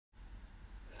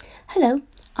Hello,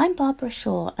 I'm Barbara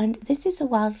Shaw and this is a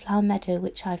wildflower meadow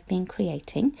which I've been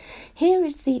creating. Here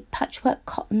is the patchwork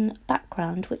cotton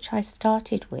background which I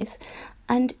started with,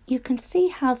 and you can see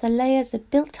how the layers are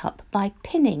built up by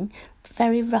pinning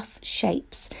very rough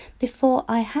shapes before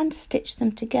I hand stitch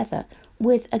them together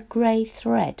with a grey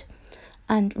thread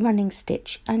and running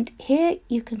stitch. And here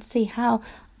you can see how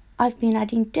I've been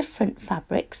adding different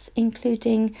fabrics,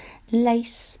 including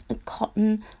lace,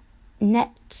 cotton,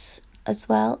 nets, as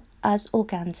well as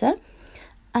organza,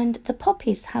 and the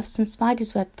poppies have some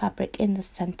spider's web fabric in the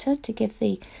centre to give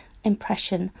the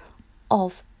impression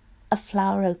of a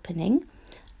flower opening.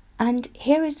 And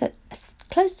here is a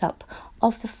close-up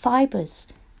of the fibres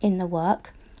in the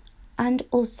work and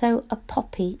also a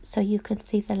poppy so you can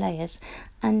see the layers,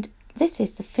 and this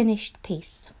is the finished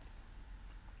piece.